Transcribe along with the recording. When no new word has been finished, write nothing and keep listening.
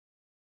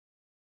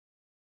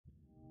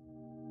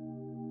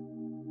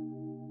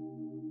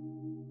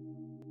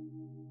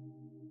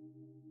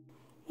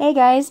Hey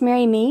guys,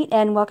 Merry Meet,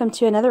 and welcome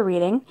to another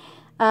reading.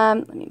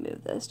 Let me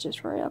move this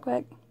just real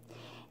quick.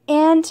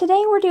 And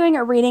today we're doing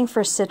a reading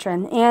for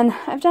Citrine, and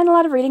I've done a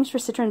lot of readings for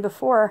Citrine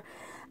before.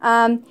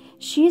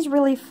 She's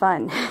really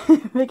fun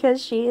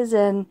because she is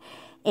in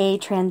a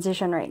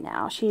transition right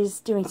now. She's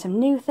doing some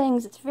new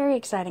things. It's very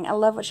exciting. I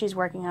love what she's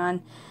working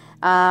on.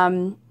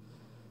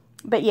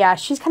 But yeah,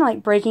 she's kind of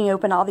like breaking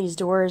open all these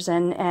doors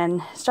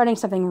and starting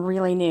something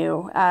really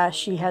new.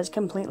 She has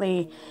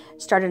completely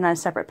started on a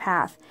separate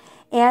path.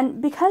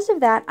 And because of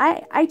that,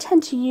 I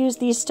tend to use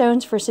these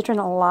stones for Citrine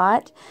a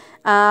lot.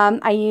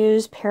 I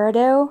use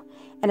peridot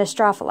and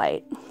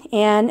astrophyllite.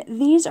 And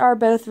these are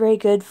both very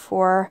good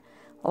for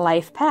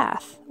life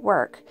path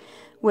work,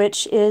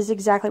 which is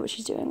exactly what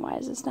she's doing. Why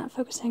is this not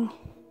focusing?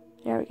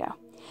 There we go.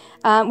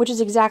 Which is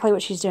exactly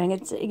what she's doing.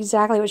 It's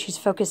exactly what she's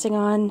focusing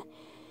on.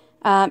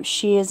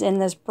 She is in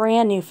this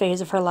brand new phase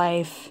of her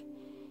life,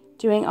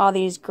 doing all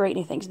these great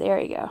new things. There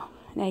you go.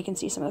 Now you can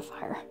see some of the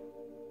fire.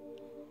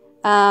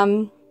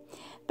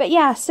 But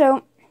yeah,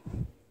 so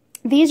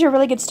these are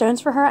really good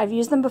stones for her. I've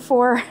used them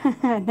before.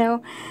 I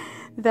know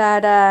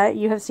that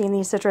you have seen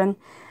these, Citrine.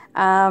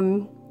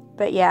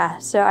 But yeah,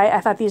 so I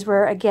thought these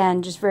were,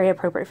 again, just very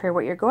appropriate for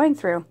what you're going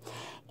through.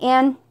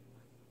 And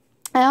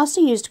I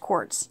also used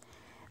quartz,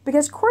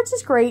 because quartz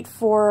is great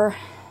for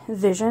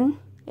vision.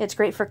 It's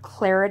great for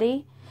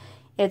clarity.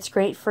 It's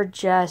great for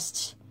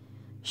just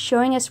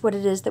showing us what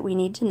it is that we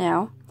need to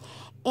know.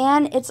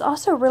 And it's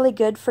also really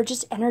good for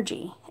just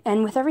energy.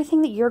 And with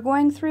everything that you're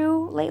going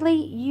through lately,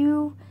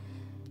 you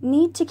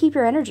need to keep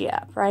your energy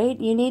up, right?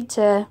 You need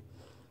to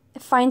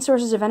find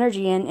sources of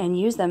energy and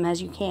use them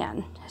as you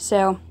can.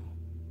 So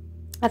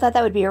I thought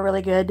that would be a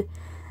really good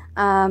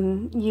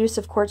use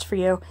of quartz for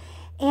you.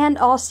 And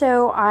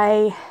also,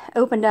 I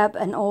opened up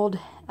an old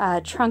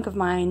trunk of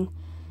mine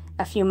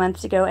a few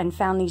months ago and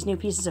found these new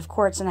pieces of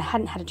quartz, and I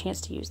hadn't had a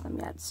chance to use them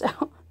yet. So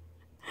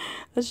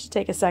let's just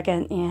take a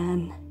second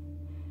and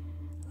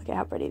look at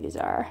how pretty these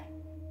are.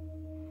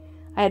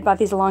 I had bought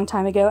these a long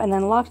time ago and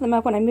then locked them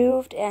up when I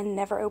moved and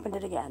never opened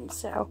it again.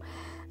 So,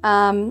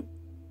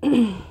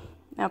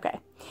 okay.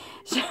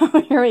 So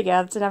here we go.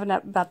 That's enough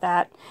about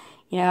that.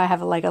 You know, I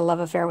have like a love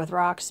affair with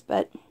rocks,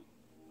 but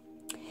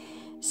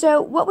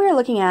so what we're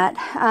looking at,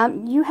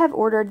 you have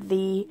ordered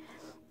the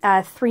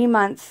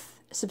 3-month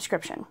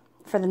subscription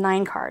for the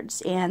 9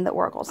 cards and the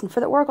oracles. And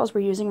for the oracles,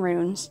 we're using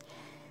runes.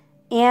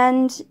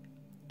 And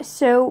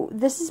so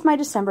this is my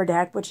December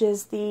deck, which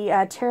is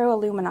the Tarot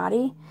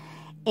Illuminati.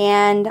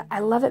 And I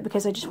love it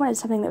because I just wanted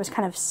something that was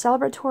kind of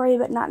celebratory,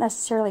 but not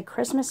necessarily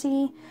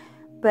Christmassy,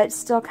 but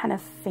still kind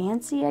of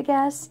fancy, I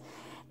guess.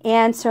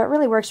 And so it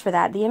really works for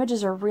that. The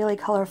images are really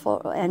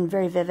colorful and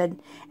very vivid.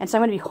 And so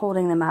I'm going to be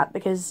holding them up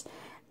because,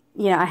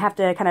 you know, I have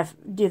to kind of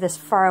do this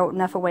far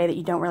enough away that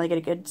you don't really get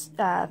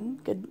a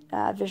good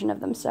vision of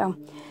them. So,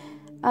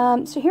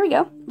 so here we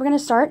go. We're going to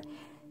start.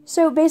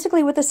 So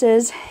basically what this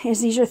is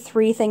these are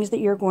 3 things that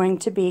you're going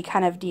to be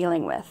kind of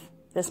dealing with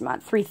this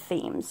month. 3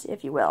 themes,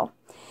 if you will.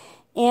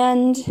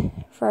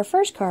 And for our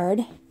first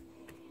card,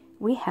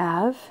 we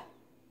have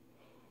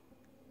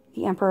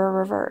the Emperor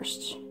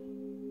reversed.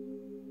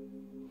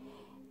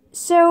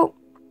 So,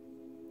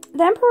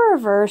 the Emperor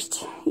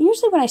reversed,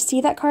 usually when I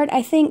see that card,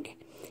 I think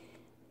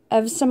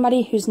of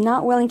somebody who's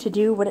not willing to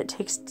do what it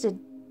takes to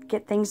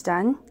get things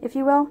done, if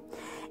you will.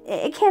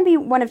 It can be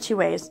one of 2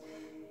 ways.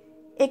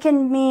 It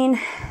can mean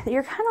that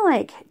you're kind of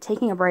like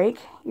taking a break.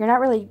 You're not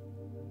really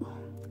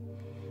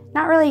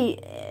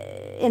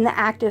in the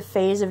active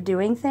phase of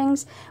doing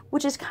things,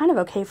 which is kind of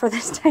okay for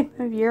this time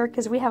of year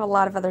because we have a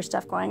lot of other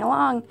stuff going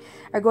on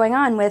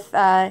with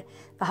the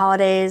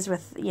holidays,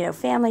 with, you know,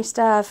 family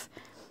stuff.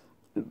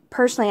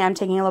 Personally, I'm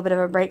taking a little bit of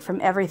a break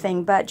from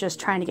everything but just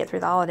trying to get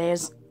through the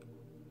holidays.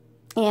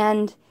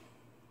 And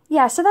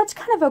yeah, so that's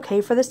kind of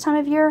okay for this time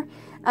of year.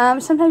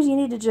 Sometimes you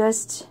need to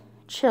just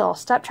chill.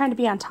 Stop trying to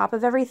be on top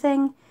of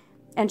everything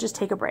and just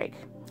take a break,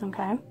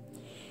 okay?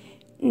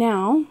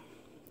 Now,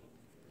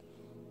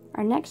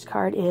 our next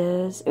card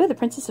is, the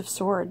Princess of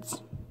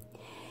Swords.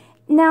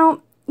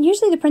 Now,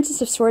 usually the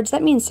Princess of Swords,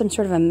 that means some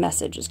sort of a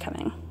message is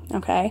coming,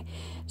 okay?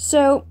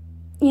 So,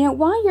 you know,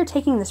 while you're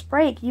taking this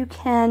break, you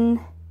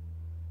can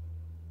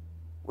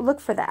look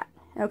for that,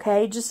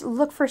 okay? Just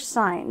look for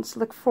signs.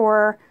 Look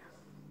for,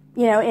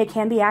 you know, it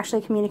can be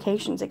actually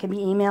communications. It can be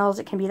emails.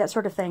 It can be that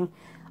sort of thing.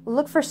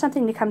 Look for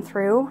something to come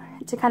through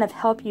to kind of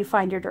help you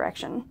find your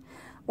direction,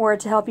 or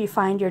to help you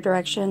find your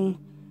direction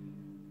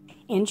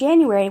in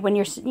January when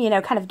you're, you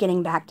know, kind of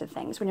getting back to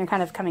things, when you're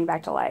kind of coming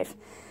back to life.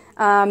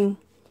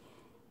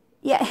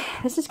 Yeah,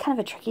 this is kind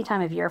of a tricky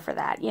time of year for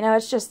that. You know,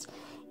 it's just,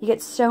 you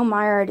get so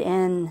mired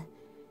in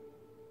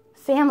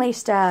family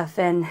stuff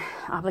and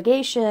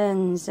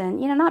obligations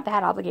and, you know, not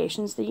bad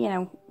obligations. You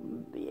know,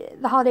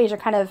 the holidays are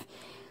kind of,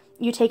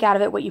 you take out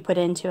of it what you put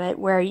into it,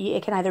 where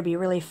it can either be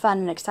really fun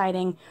and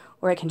exciting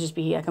or it can just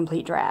be a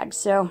complete drag.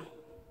 So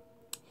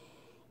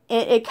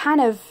it kind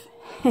of,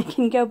 it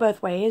can go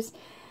both ways.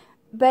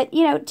 But,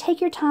 you know, take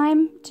your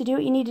time to do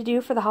what you need to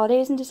do for the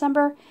holidays in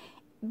December,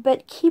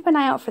 but keep an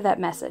eye out for that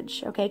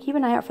message, okay? Keep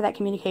an eye out for that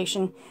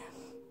communication.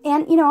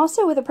 And, you know,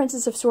 also with the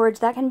Princess of Swords,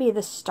 that can be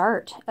the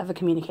start of a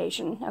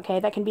communication, okay?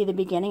 That can be the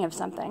beginning of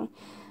something.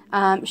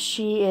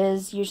 She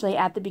is usually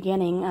at the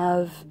beginning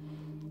of,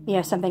 you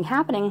know, something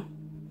happening.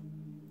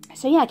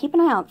 So, yeah, keep an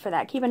eye out for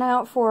that. Keep an eye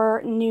out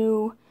for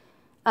new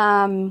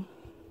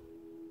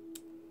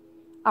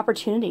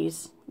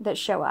opportunities that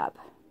show up,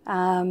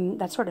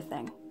 that sort of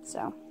thing.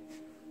 So,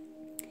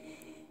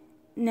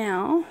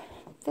 now,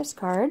 this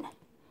card,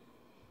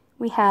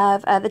 we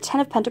have the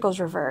Ten of Pentacles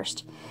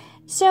reversed.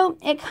 So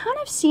it kind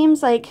of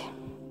seems like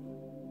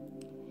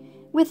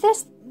with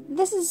this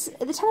is,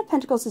 the Ten of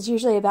Pentacles is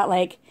usually about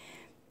like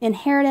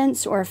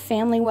inheritance or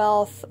family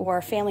wealth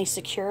or family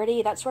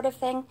security, that sort of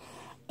thing.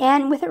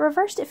 And with it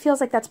reversed, it feels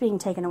like that's being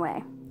taken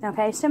away.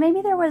 Okay, so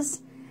maybe there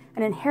was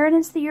an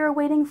inheritance that you were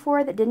waiting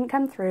for that didn't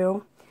come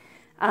through.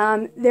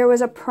 There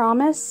was a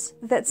promise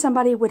that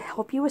somebody would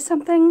help you with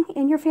something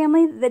in your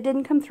family that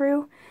didn't come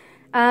through.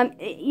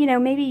 You know,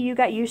 maybe you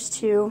got used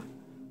to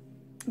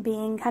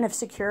being kind of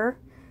secure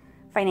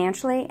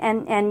financially,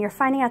 and you're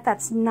finding out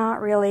that's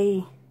not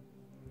really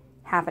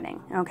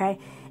happening, okay?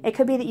 It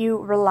could be that you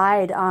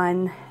relied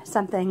on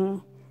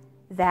something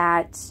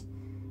that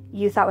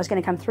you thought was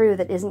going to come through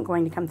that isn't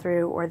going to come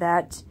through, or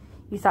that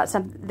you thought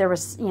there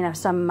was, you know,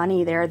 some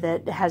money there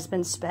that has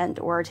been spent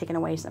or taken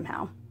away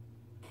somehow.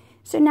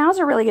 So now's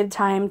a really good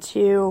time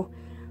to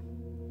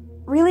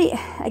really,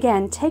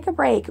 again, take a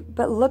break,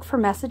 but look for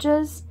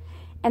messages,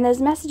 and those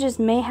messages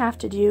may have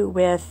to do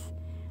with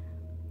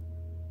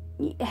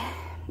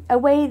a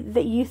way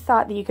that you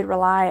thought that you could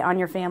rely on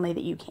your family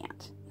that you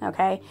can't,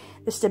 okay?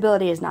 The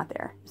stability is not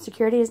there.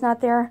 Security is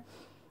not there.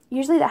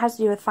 Usually that has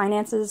to do with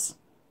finances.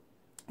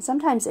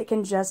 Sometimes it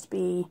can just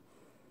be,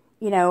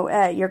 you know,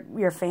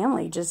 your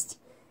family just,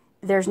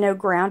 there's no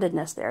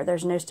groundedness there.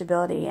 There's no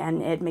stability,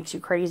 and it makes you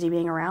crazy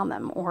being around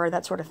them, or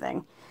that sort of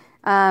thing.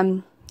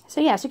 So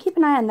yeah, so keep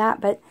an eye on that.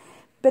 But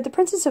the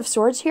Princess of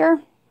Swords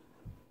here,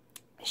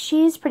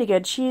 she's pretty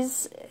good.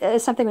 She's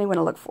something we want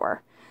to look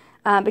for.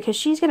 Because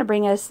she's going to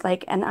bring us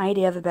like an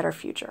idea of a better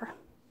future.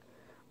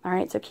 All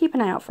right, so keep an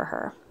eye out for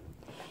her.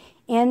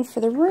 And for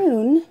the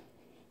rune,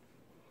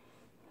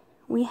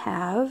 we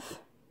have,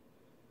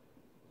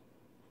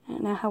 I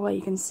don't know how well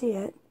you can see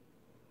it,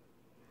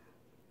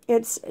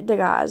 it's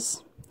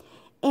Dagaz.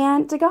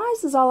 And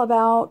Dagaz is all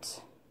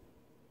about,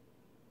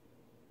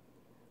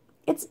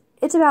 it's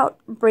about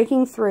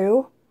breaking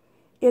through.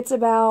 It's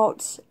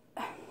about,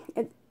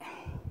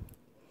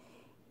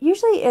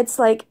 usually it's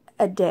like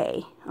a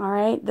day, all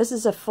right? This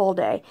is a full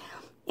day.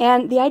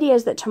 And the idea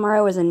is that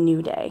tomorrow is a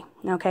new day,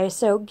 okay?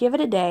 So give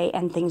it a day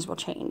and things will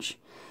change.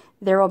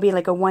 There will be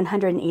like a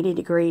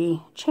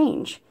 180-degree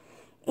change.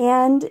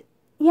 And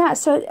yeah,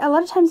 so a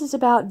lot of times it's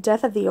about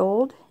death of the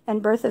old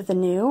and birth of the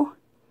new,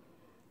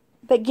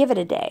 but give it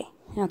a day,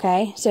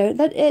 okay? So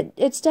that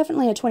it's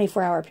definitely a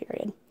 24-hour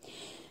period.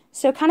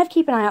 So kind of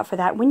keep an eye out for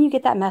that. When you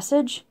get that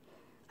message,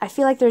 I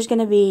feel like there's going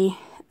to be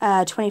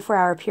a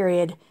 24-hour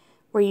period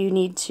where you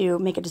need to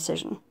make a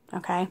decision,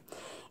 okay?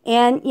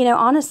 And, you know,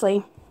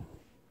 honestly,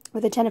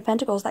 with the Ten of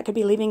Pentacles, that could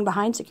be leaving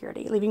behind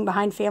security, leaving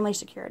behind family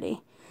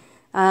security.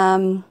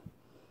 Kind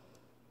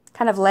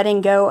of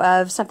letting go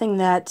of something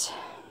that,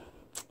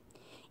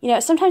 you know,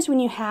 sometimes when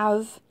you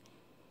have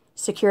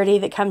security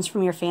that comes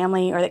from your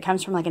family or that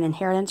comes from like an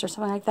inheritance or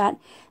something like that,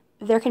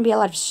 there can be a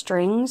lot of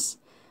strings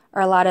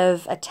or a lot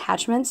of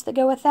attachments that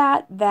go with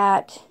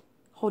that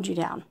hold you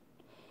down.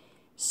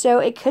 So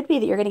it could be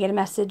that you're going to get a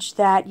message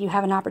that you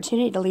have an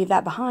opportunity to leave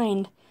that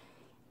behind,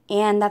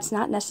 and that's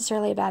not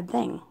necessarily a bad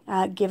thing.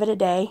 Give it a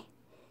day,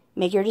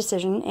 make your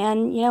decision,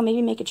 and, you know,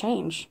 maybe make a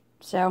change.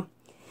 So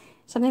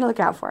something to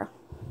look out for.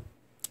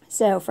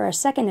 So for our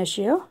second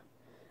issue,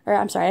 or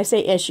I'm sorry, I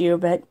say issue,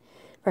 but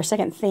for our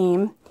second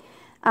theme,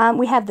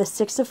 we have the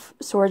Six of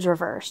Swords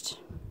reversed.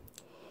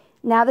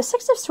 Now, the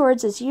Six of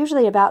Swords is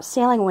usually about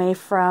sailing away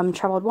from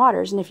troubled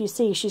waters, and if you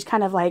see, she's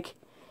kind of like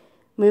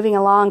moving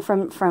along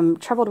from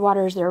troubled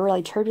waters that are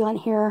really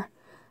turbulent here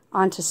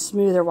onto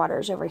smoother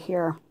waters over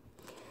here.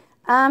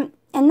 And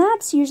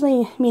that's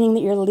usually meaning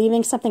that you're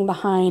leaving something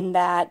behind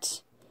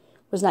that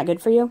was not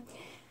good for you.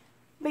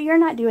 But you're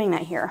not doing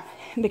that here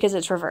because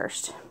it's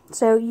reversed.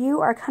 So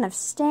you are kind of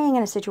staying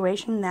in a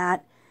situation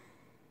that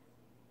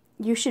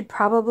you should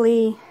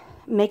probably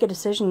make a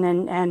decision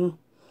and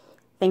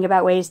think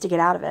about ways to get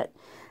out of it.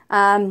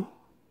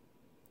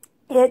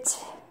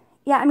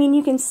 Yeah, I mean,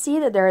 you can see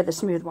that there are the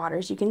smooth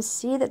waters. You can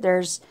see that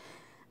there's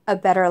a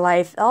better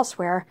life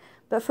elsewhere.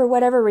 But for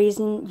whatever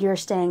reason, you're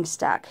staying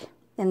stuck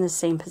in the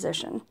same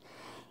position.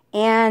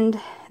 And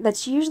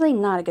that's usually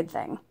not a good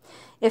thing.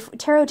 If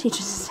tarot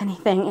teaches us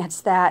anything, it's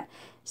that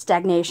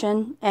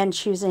stagnation and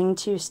choosing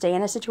to stay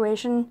in a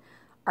situation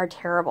are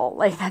terrible.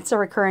 Like, that's a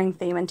recurring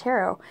theme in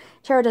tarot.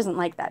 Tarot doesn't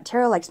like that.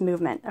 Tarot likes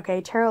movement,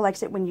 okay? Tarot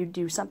likes it when you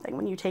do something,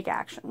 when you take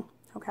action,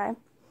 okay?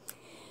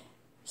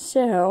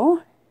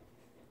 So,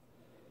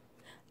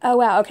 oh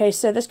wow, okay,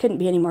 so this couldn't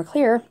be any more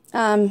clear.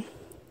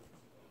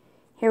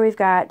 Here we've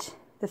got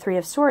the Three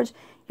of Swords.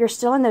 You're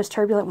still in those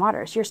turbulent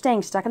waters. You're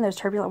staying stuck in those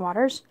turbulent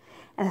waters.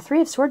 And the Three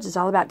of Swords is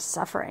all about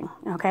suffering,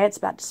 okay? It's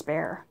about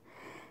despair.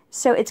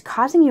 So it's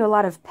causing you a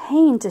lot of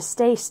pain to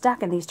stay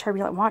stuck in these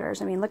turbulent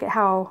waters. I mean, look at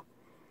how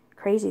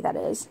crazy that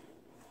is.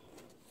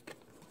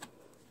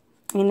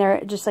 I mean,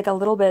 they're just like a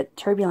little bit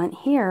turbulent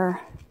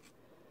here,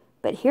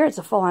 but here it's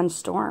a full-on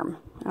storm,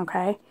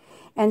 okay?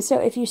 And so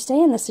if you stay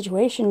in this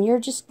situation, you're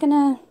just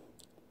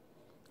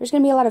there's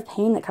gonna be a lot of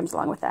pain that comes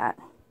along with that,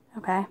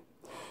 okay?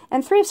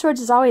 And Three of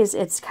Swords is always,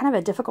 it's kind of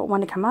a difficult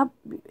one to come up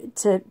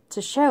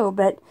to show,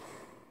 but,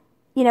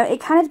 you know, it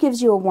kind of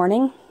gives you a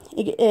warning.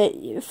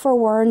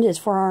 Forewarned is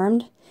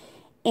forearmed,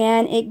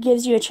 and it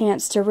gives you a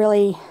chance to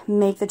really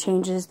make the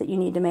changes that you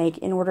need to make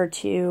in order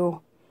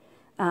to,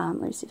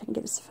 let me see if I can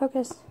get this to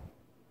focus,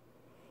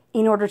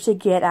 in order to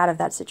get out of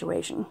that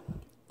situation.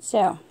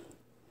 So,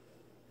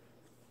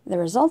 the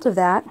result of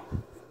that,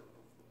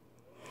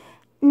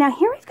 now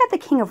here we've got the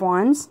King of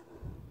Wands,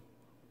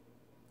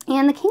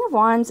 and the King of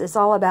Wands is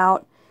all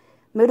about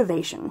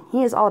motivation.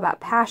 He is all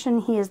about passion.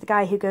 He is the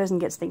guy who goes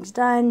and gets things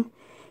done.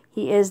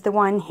 He is the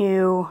one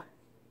who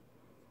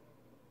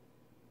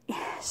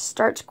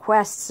starts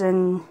quests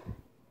and,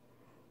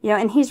 you know,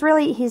 and he's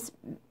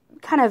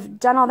kind of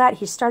done all that.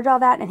 He's started all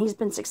that, and he's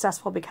been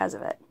successful because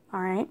of it,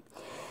 all right?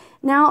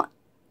 Now,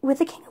 with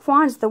the King of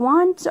Wands, the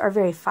wands are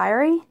very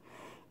fiery,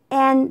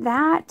 and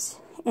that,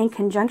 in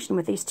conjunction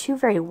with these two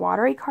very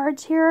watery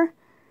cards here,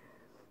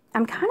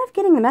 I'm kind of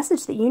getting the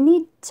message that you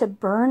need to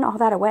burn all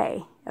that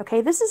away,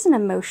 okay? This is an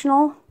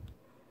emotional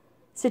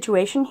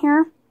situation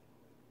here.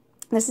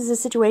 This is a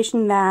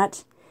situation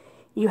that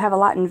you have a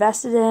lot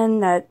invested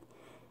in, that,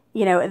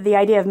 you know, the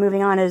idea of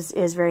moving on is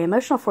very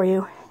emotional for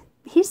you.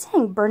 He's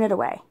saying burn it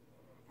away,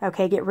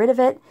 okay? Get rid of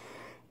it.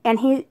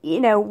 And he,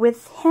 you know,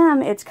 with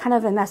him, it's kind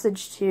of a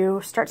message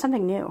to start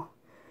something new.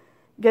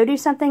 Go do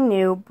something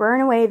new,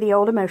 burn away the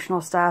old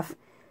emotional stuff,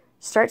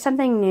 start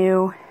something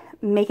new,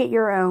 make it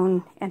your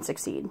own, and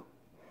succeed.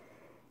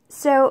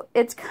 So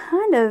it's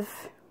kind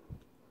of,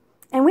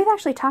 and we've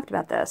actually talked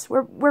about this.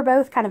 We're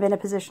both kind of in a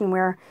position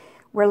where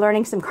we're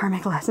learning some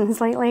karmic lessons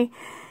lately.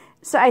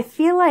 So I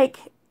feel like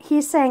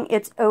he's saying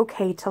it's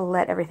okay to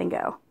let everything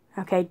go.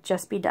 Okay,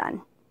 just be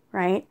done,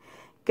 right?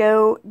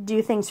 Go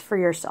do things for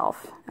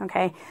yourself,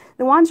 okay?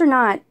 The wands are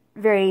not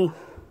very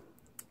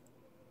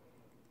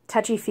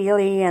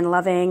touchy-feely and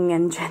loving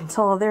and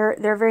gentle.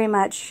 They're very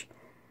much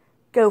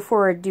go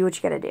forward, do what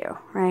you gotta do,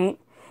 right?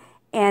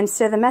 And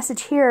so the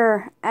message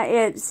here,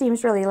 it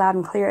seems really loud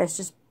and clear, is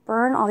just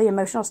burn all the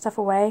emotional stuff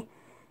away.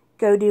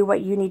 Go do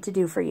what you need to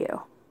do for you,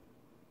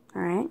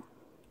 all right?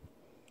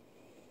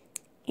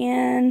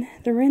 And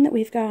the rune that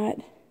we've got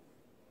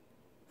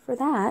for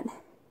that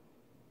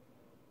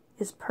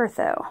is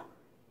Pertho.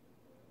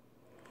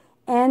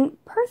 And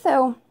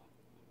Pertho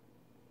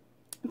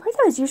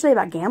is usually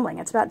about gambling.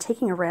 It's about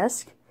taking a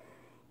risk.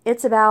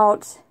 It's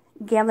about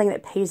gambling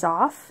that pays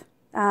off.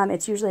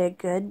 It's usually a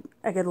good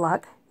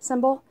luck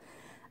symbol.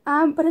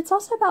 But it's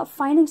also about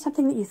finding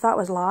something that you thought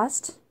was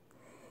lost.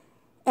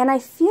 And I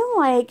feel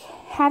like,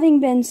 having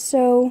been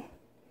so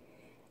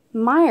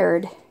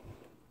mired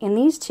in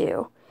these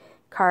two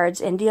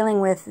cards and dealing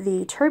with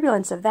the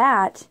turbulence of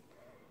that,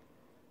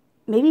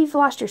 maybe you've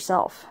lost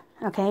yourself.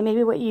 Okay,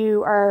 maybe what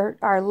you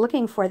are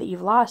looking for that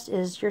you've lost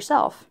is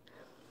yourself.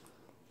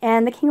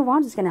 And the King of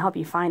Wands is going to help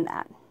you find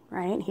that,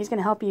 right? He's going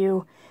to help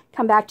you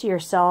come back to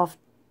yourself,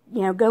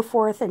 you know, go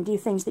forth and do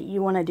things that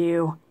you want to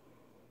do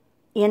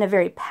in a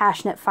very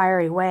passionate,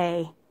 fiery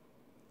way.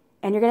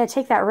 And you're going to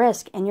take that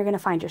risk, and you're going to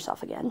find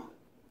yourself again,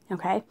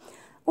 okay?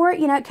 Or,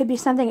 you know, it could be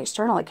something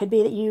external. It could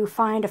be that you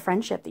find a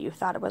friendship that you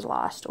thought it was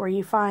lost, or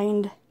you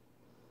find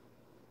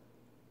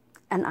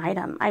an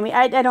item. I mean,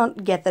 I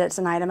don't get that it's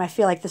an item. I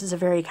feel like this is a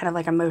very kind of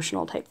like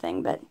emotional type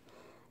thing, but,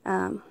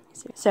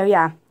 so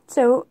yeah.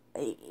 So,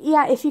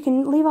 yeah, if you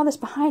can leave all this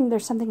behind,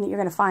 there's something that you're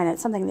going to find.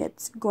 It's something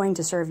that's going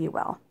to serve you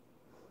well.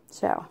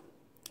 So,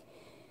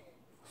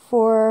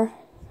 for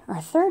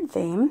our third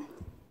theme,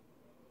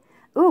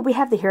 ooh, we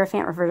have the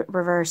Hierophant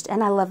reversed,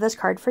 and I love this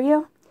card for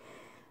you,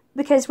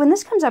 because when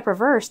this comes up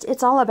reversed,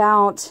 it's all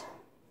about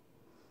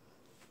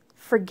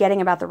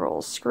forgetting about the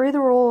rules. Screw the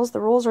rules.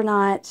 The rules are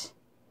not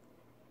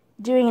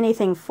doing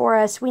anything for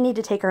us. We need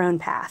to take our own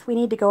path. We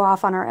need to go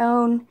off on our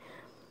own.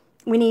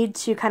 We need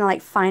to kind of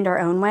like find our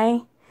own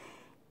way.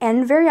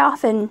 And very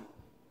often,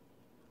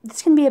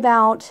 this can be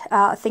about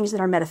things that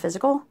are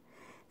metaphysical,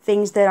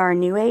 things that are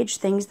new age,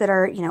 things that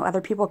are, you know,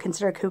 other people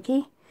consider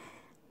kooky.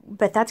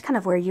 But that's kind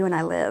of where you and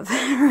I live,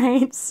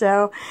 right?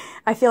 So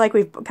I feel like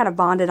we've kind of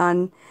bonded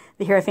on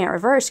the Hierophant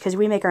reverse because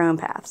we make our own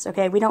paths,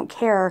 okay? We don't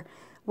care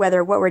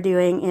whether what we're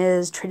doing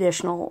is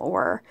traditional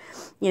or,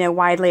 you know,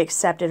 widely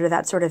accepted or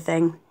that sort of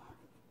thing.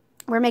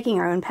 We're making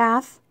our own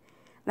path.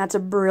 That's a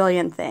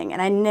brilliant thing.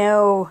 And I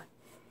know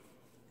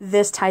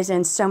this ties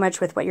in so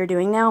much with what you're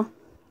doing now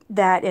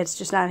that it's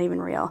just not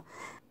even real.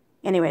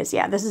 Anyways,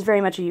 yeah, this is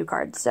very much a you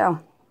card. So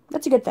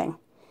that's a good thing.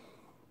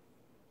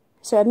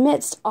 So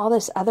amidst all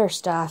this other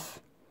stuff,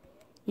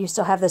 you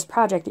still have this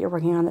project that you're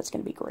working on that's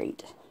going to be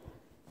great.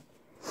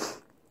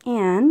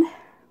 And,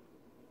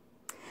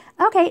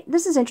 okay,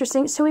 this is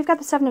interesting. So we've got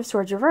the Seven of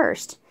Swords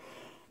reversed.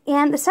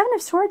 And the Seven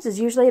of Swords is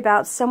usually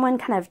about someone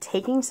kind of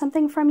taking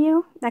something from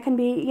you. That can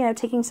be, you know,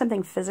 taking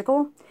something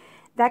physical.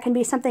 That can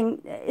be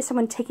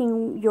someone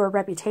taking your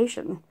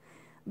reputation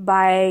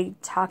by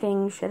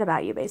talking shit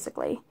about you,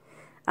 basically.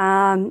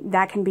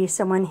 That can be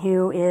someone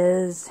who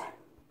is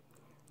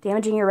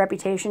damaging your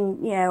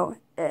reputation, you know,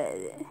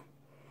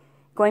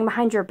 going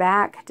behind your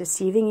back,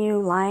 deceiving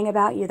you, lying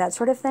about you, that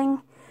sort of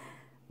thing.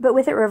 But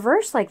with it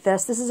reversed like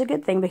this is a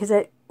good thing, because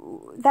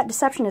that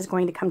deception is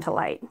going to come to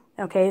light,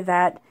 okay?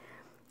 That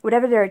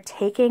whatever they're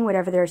taking,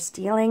 whatever they're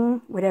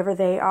stealing, whatever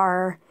they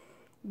are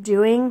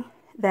doing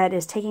that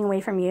is taking away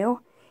from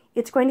you,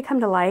 it's going to come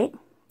to light.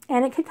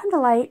 And it could come to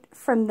light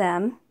from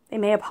them. They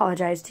may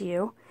apologize to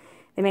you.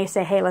 They may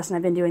say, hey, listen,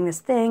 I've been doing this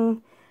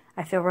thing.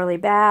 I feel really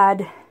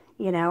bad,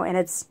 you know, and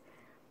it's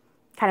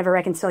kind of a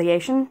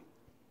reconciliation.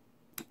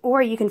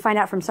 Or you can find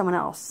out from someone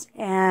else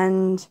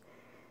and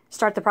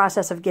start the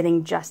process of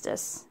getting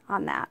justice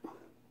on that,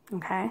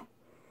 okay?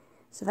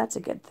 So that's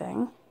a good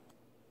thing.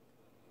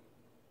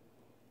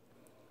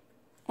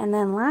 And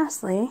then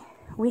lastly,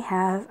 we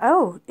have,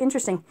 oh,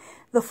 interesting,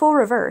 the Fool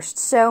reversed.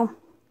 So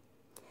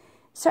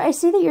I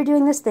see that you're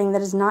doing this thing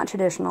that is not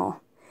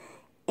traditional.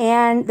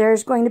 And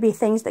there's going to be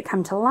things that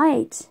come to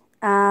light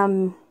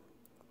about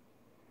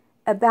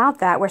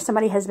that, where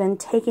somebody has been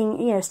taking,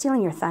 you know,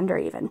 stealing your thunder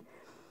even.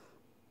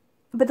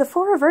 But the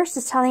Fool reversed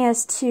is telling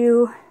us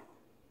to,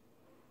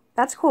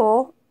 that's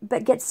cool,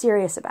 but get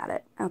serious about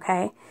it,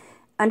 okay?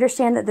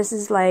 Understand that this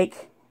is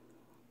like,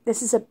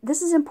 this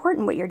is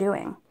important what you're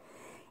doing.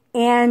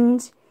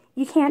 And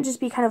you can't just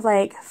be kind of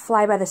like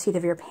fly by the seat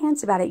of your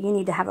pants about it. You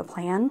need to have a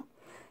plan.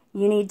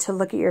 You need to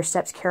look at your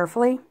steps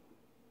carefully.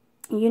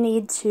 You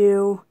need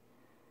to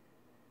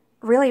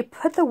really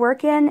put the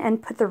work in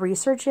and put the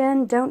research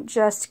in. Don't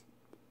just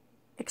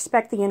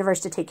expect the universe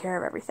to take care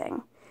of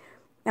everything.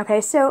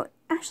 Okay, so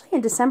actually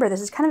in December,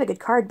 this is kind of a good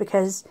card,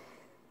 because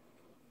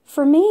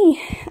for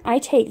me, I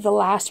take the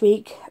last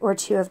week or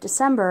two of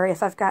December,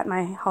 if I've got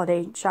my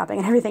holiday shopping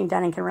and everything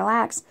done and can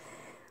relax,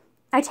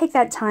 I take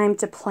that time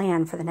to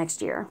plan for the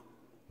next year.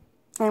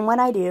 And what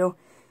I do,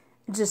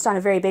 just on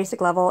a very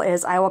basic level,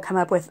 is I will come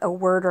up with a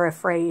word or a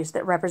phrase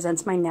that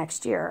represents my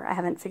next year. I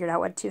haven't figured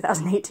out what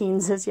 2018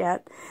 is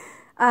yet.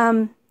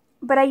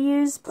 But I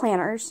use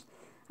planners.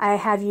 I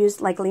have used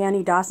like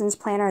Leonie Dawson's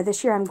planner.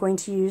 This year I'm going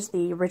to use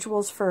the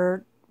Rituals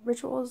for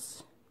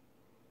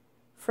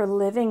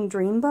Living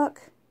Dream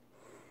book.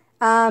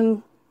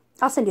 I'll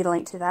send you the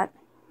link to that.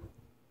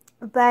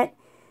 But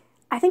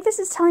I think this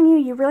is telling you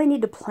you really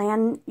need to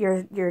plan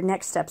your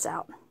next steps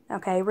out.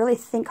 Okay, really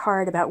think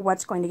hard about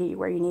what's going to get you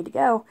where you need to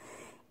go.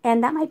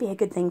 And that might be a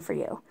good thing for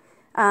you.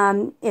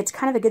 It's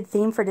kind of a good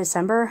theme for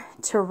December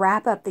to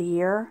wrap up the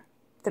year,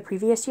 the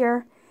previous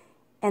year,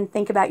 and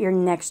think about your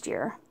next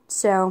year.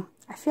 So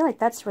I feel like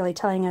that's really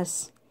telling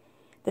us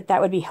that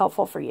that would be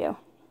helpful for you.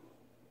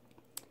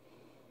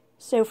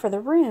 So for the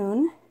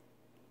rune,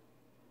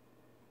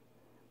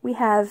 we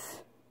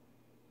have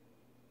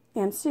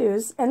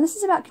Ansuz, and this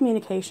is about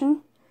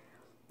communication.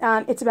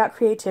 It's about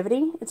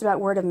creativity. It's about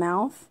word of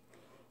mouth.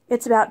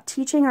 It's about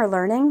teaching or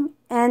learning.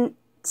 And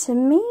to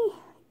me,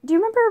 do you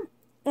remember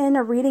in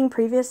a reading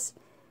previously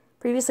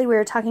we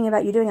were talking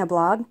about you doing a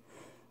blog?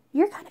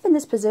 You're kind of in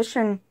this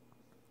position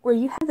where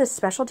you have this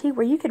specialty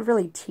where you could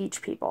really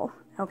teach people,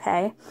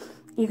 okay?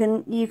 You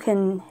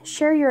can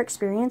share your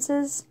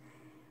experiences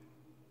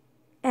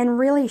and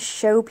really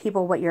show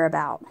people what you're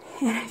about.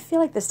 And I feel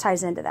like this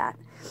ties into that.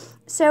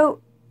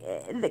 So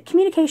the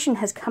communication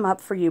has come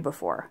up for you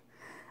before.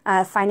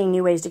 Finding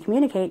new ways to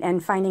communicate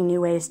and finding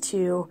new ways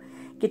to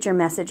get your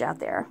message out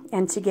there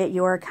and to get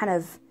your kind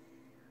of,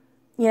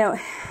 you know,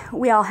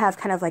 we all have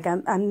kind of like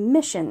a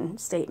mission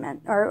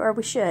statement, or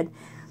we should,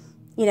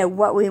 you know,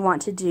 what we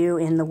want to do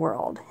in the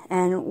world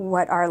and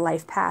what our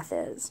life path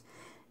is.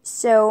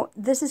 So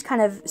this is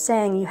kind of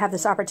saying you have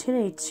this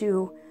opportunity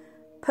to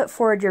put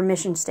forward your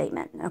mission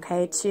statement,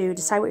 okay, to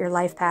decide what your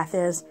life path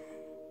is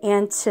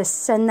and to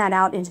send that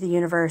out into the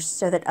universe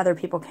so that other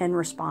people can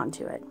respond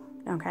to it,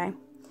 okay?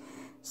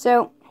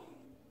 So,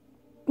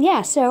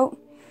 yeah, so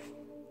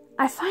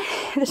I find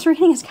this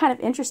reading is kind of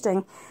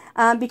interesting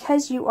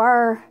because you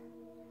are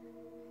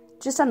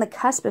just on the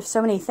cusp of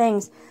so many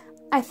things.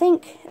 I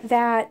think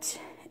that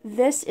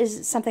this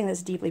is something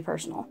that's deeply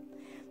personal.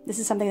 This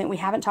is something that we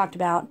haven't talked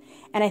about,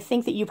 and I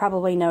think that you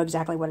probably know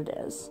exactly what it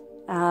is.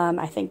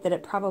 I think that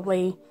it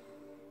probably,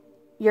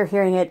 you're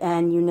hearing it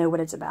and you know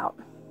what it's about.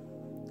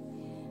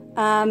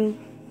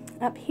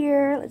 Up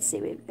here, let's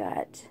see, we've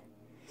got,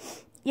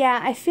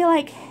 yeah, I feel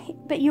like,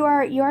 but you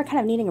are kind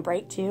of needing a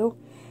break too.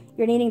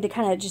 You're needing to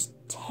kind of just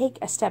take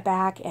a step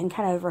back and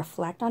kind of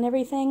reflect on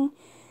everything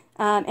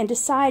and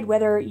decide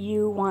whether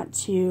you want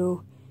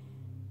to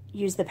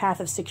use the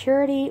path of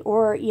security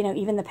or, you know,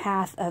 even the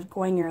path of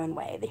going your own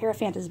way. The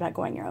Hierophant is about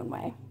going your own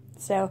way.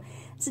 So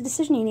it's a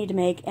decision you need to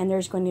make, and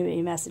there's going to be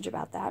a message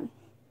about that.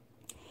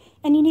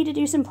 And you need to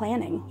do some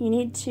planning. You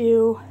need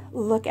to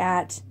look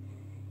at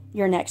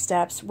your next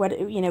steps. What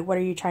are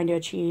you trying to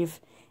achieve,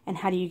 and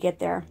how do you get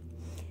there?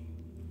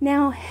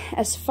 Now,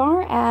 as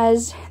far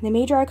as the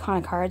major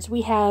arcana cards,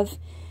 we have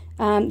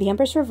the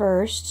Empress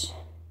reversed,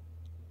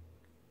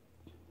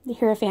 the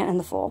Hierophant, and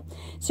the Fool.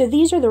 So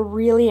these are the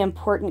really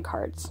important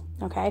cards,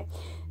 okay?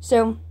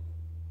 So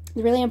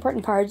the really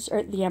important cards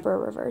are the Emperor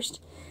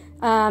reversed,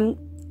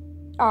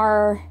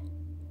 are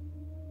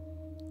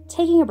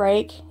taking a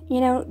break, you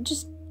know,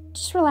 just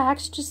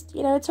relax, just,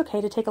 you know, it's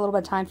okay to take a little bit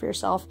of time for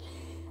yourself.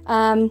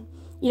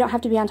 You don't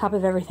have to be on top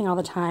of everything all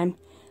the time,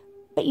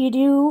 but you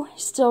do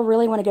still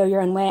really want to go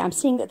your own way. I'm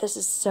seeing that this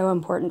is so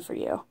important for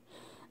you.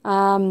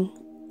 And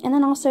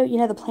then also, you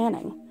know, the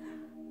planning.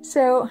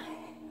 So,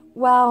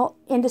 while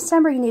in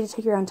December you need to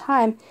take your own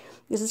time,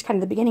 this is kind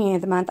of the beginning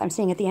of the month, I'm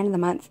seeing at the end of the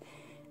month,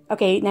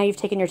 okay, now you've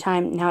taken your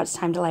time, now it's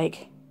time to,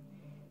 like,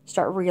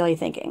 start really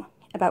thinking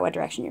about what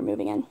direction you're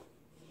moving in.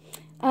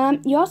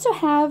 You also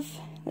have,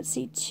 let's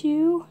see,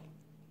 two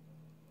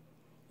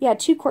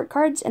court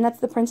cards, and that's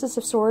the Princess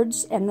of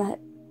Swords and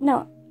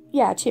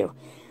two.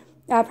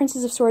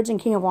 Princess of Swords and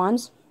King of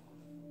Wands.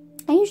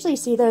 I usually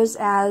see those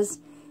as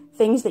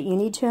things that you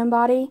need to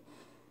embody.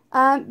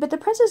 But the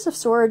Princess of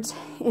Swords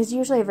is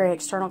usually a very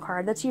external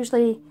card. That's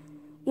usually,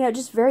 you know,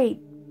 just very,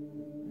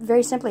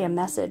 very simply a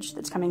message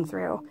that's coming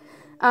through.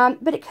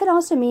 But it could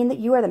also mean that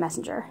you are the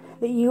messenger,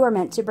 that you are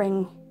meant to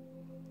bring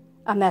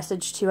a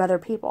message to other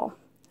people,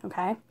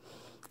 okay?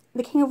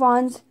 The King of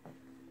Wands,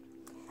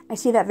 I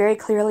see that very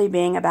clearly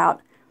being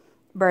about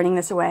burning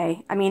this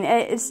away. I mean,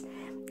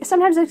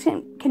 sometimes it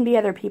can be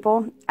other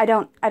people. I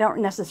don't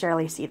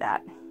necessarily see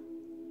that.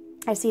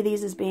 I see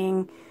these as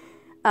being,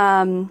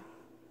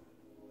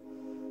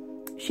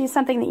 she's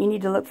something that you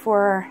need to look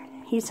for.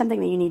 He's something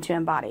that you need to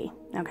embody,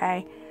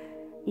 okay?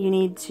 You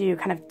need to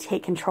kind of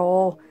take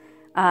control,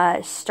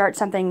 start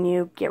something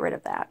new, get rid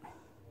of that.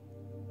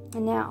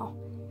 And now,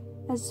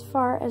 as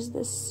far as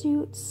the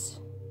suits,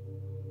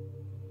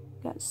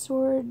 got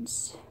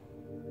swords.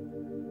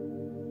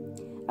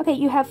 Okay,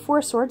 you have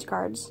 4 swords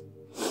cards.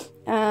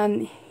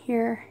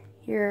 Here,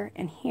 here,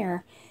 and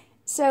here.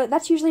 So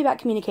that's usually about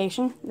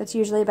communication. That's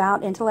usually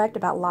about intellect,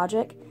 about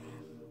logic.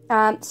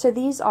 So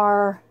these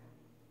are,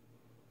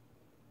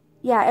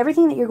 yeah,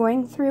 everything that you're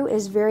going through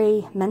is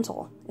very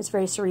mental. It's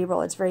very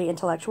cerebral. It's very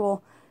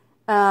intellectual.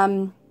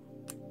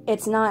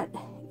 It's not,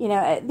 you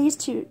know, these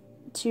two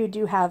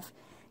do have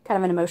kind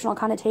of an emotional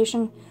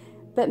connotation,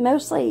 but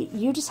mostly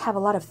you just have a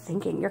lot of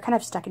thinking. You're kind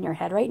of stuck in your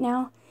head right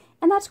now,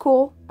 and that's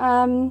cool.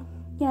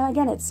 You know,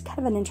 again, it's kind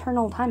of an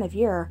internal time of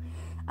year.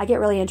 I get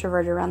really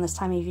introverted around this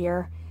time of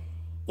year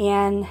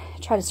and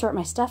try to sort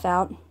my stuff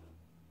out,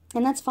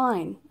 and that's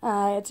fine.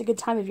 It's a good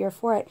time of year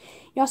for it.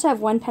 You also have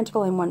 1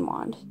 pentacle and 1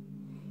 wand.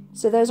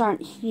 So those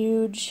aren't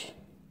huge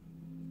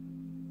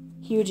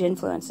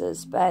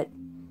influences, but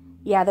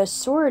yeah, those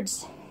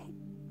swords,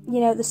 you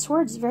know, the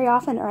swords very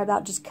often are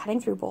about just cutting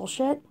through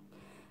bullshit,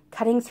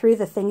 cutting through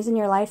the things in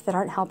your life that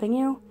aren't helping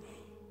you,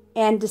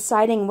 and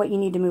deciding what you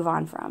need to move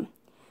on from.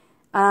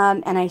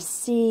 And I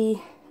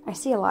see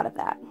a lot of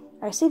that.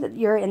 I see that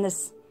you're in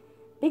this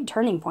big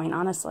turning point,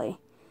 honestly.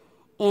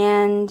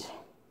 And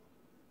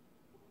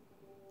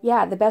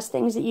yeah, the best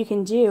things that you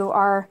can do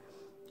are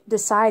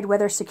decide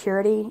whether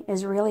security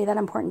is really that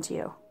important to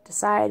you.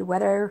 Decide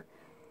whether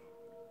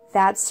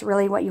that's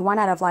really what you want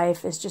out of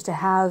life, is just to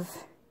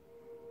have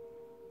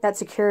that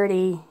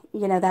security,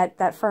 you know,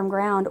 that firm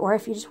ground, or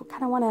if you just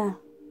kind of want to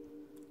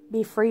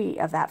be free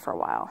of that for a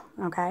while,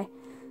 okay?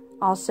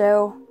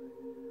 Also,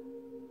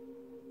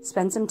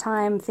 spend some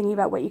time thinking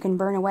about what you can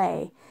burn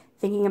away,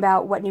 thinking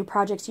about what new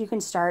projects you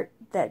can start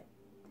that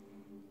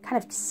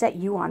kind of set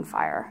you on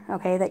fire,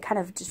 okay? That kind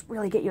of just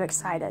really get you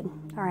excited,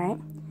 all right?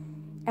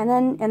 And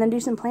then do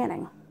some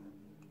planning.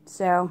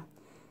 So,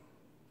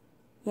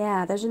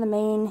 yeah, those are the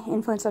main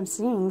influence I'm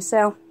seeing.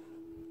 So,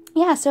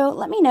 yeah, so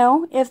let me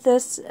know if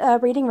this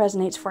reading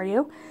resonates for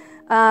you.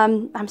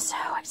 I'm so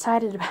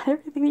excited about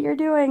everything that you're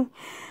doing.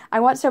 I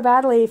want so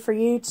badly for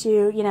you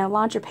to, you know,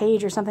 launch a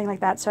page or something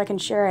like that so I can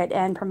share it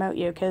and promote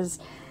you, because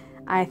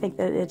I think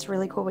that it's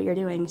really cool what you're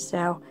doing.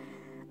 So,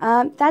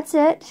 that's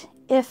it.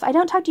 If I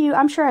don't talk to you,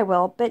 I'm sure I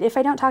will, but if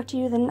I don't talk to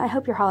you, then I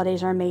hope your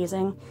holidays are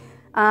amazing.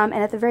 And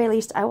at the very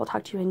least, I will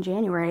talk to you in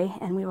January,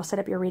 and we will set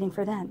up your reading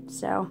for then.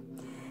 So,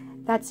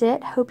 that's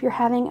it. Hope you're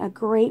having a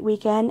great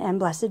weekend, and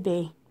blessed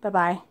be.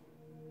 Bye-bye.